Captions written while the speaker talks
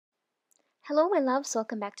Hello my loves,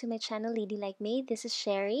 welcome back to my channel Lady Like Me. This is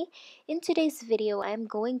Sherry. In today's video, I'm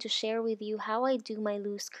going to share with you how I do my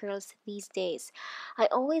loose curls these days. I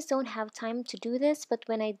always don't have time to do this, but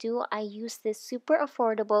when I do, I use this super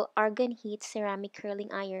affordable Argan Heat ceramic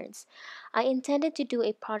curling irons. I intended to do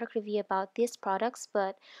a product review about these products,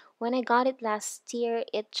 but when I got it last year,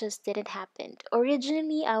 it just didn't happen.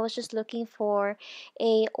 Originally, I was just looking for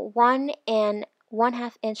a 1 and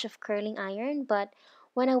 1/2 inch of curling iron, but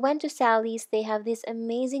when I went to Sally's, they have this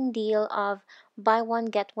amazing deal of buy one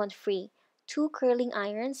get one free. Two curling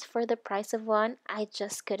irons for the price of one. I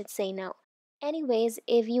just couldn't say no. Anyways,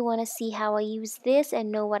 if you want to see how I use this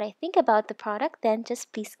and know what I think about the product, then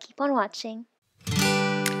just please keep on watching.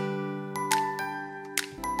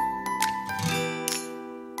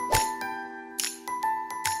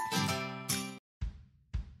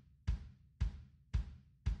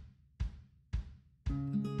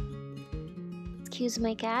 Excuse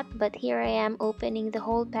my cat, but here I am opening the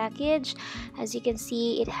whole package. As you can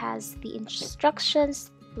see, it has the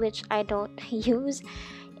instructions, which I don't use,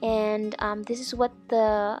 and this is what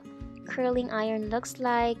the curling iron looks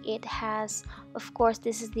like. It has, of course,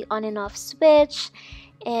 this is the on and off switch,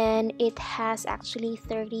 and it has actually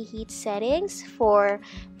 30 heat settings for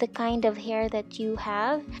the kind of hair that you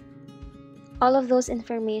have. All of those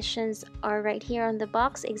informations are right here on the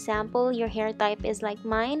box. Example, your hair type is like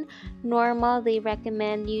mine, normal. They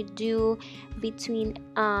recommend you do between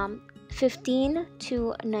 15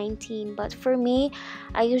 to 19, but for me,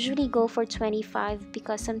 I usually go for 25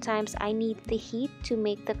 because sometimes I need the heat to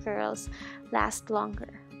make the curls last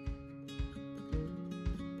longer.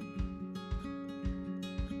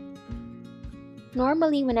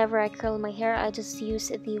 Normally, whenever I curl my hair, I just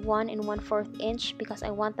use the 1 and 1/4 inch because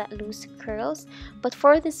I want that loose curls. But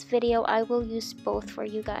for this video, I will use both for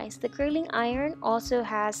you guys. The curling iron also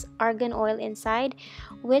has argan oil inside,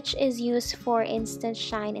 which is used for instant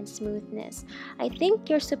shine and smoothness. I think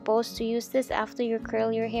you're supposed to use this after you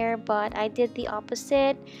curl your hair, but I did the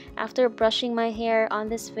opposite. After brushing my hair on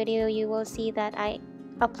this video, you will see that I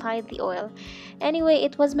applied the oil. Anyway,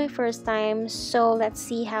 it was my first time, so let's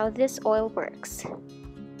see how this oil works.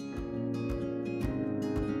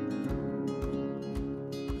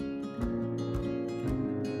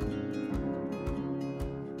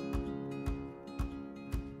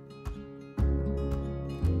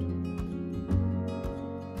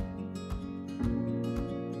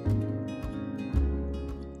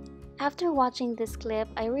 After watching this clip,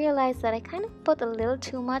 I realized that I kind of put a little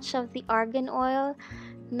too much of the argan oil.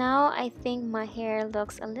 Now I think my hair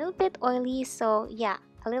looks a little bit oily, so yeah,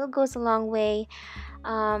 a little goes a long way.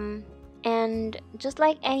 And just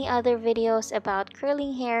like any other videos about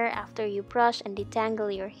curling hair, after you brush and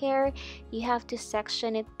detangle your hair, you have to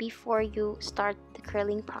section it before you start the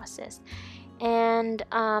curling process. And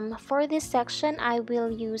for this section, I will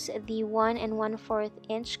use the 1 and 1/4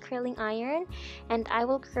 inch curling iron, and I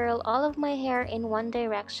will curl all of my hair in one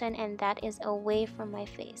direction, and that is away from my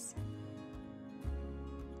face.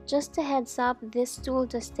 Just a heads up, this tool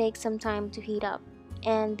does take some time to heat up,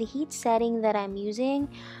 and the heat setting that I'm using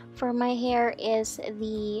for my hair is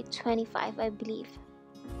the 25, I believe.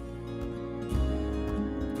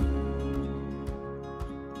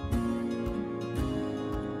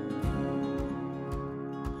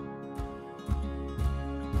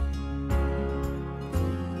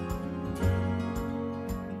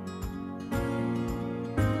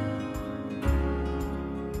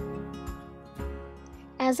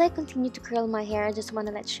 As I continue to curl my hair, I just want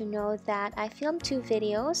to let you know that I filmed 2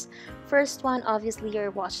 videos. First one, obviously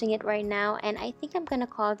you're watching it right now, and I think I'm gonna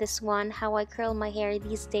call this one how I curl my hair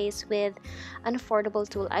these days with an affordable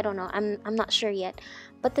tool. I don't know, I'm not sure yet.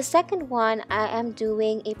 But the second one, I am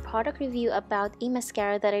doing a product review about a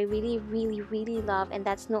mascara that I really love, and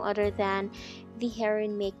that's no other than the Hair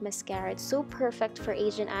and Make mascara. It's so perfect for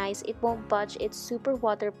Asian eyes. It won't budge. It's super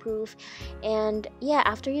waterproof. And yeah,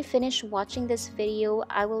 after you finish watching this video,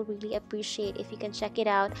 I will really appreciate if you can check it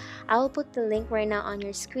out. I will put the link right now on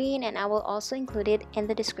your screen, and I will also include it in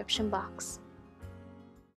the description box.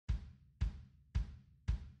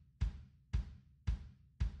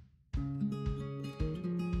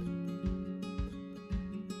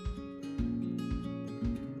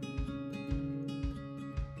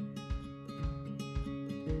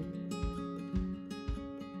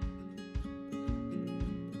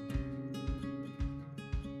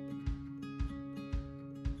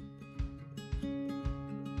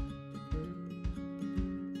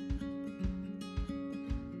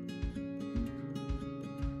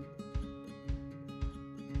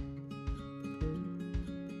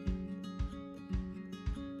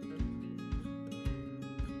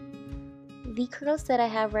 the curls that I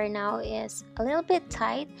have right now is a little bit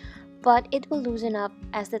tight, but it will loosen up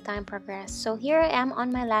as the time progresses. So here I am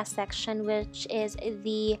on my last section, which is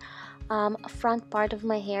the front part of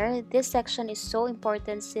my hair. This section is so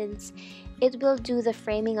important since it will do the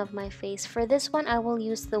framing of my face. For this one, I will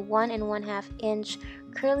use the 1 1/2 inch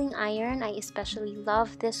curling iron. I especially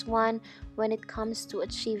love this one when it comes to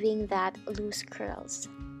achieving that loose curls.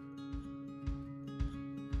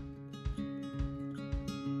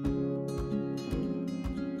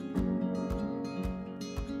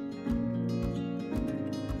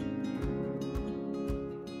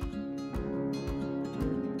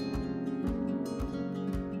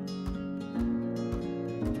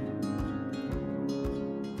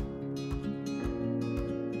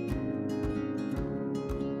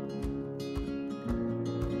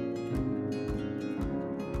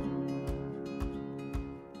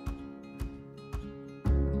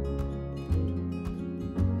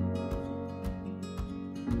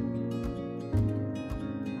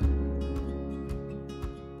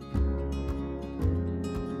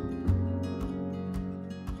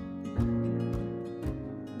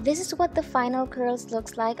 This is what the final curls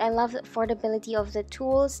looks like. I love the affordability of the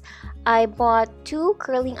tools. I bought 2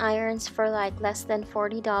 curling irons for like less than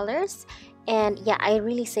 $40, and yeah, I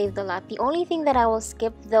really saved a lot. The only thing that I will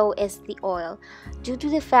skip though is the oil, due to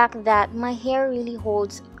the fact that my hair really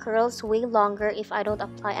holds curls way longer if I don't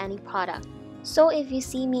apply any product. So if you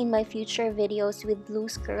see me in my future videos with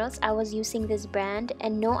loose curls, I was using this brand,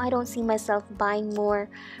 and no, I don't see myself buying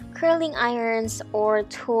more curling irons or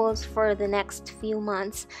tools for the next few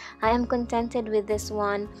months. I am contented with this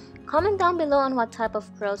one. Comment down below on what type of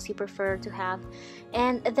curls you prefer to have.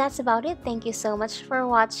 And that's about it. Thank you so much for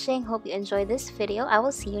watching. Hope you enjoyed this video. I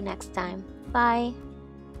will see you next time. Bye!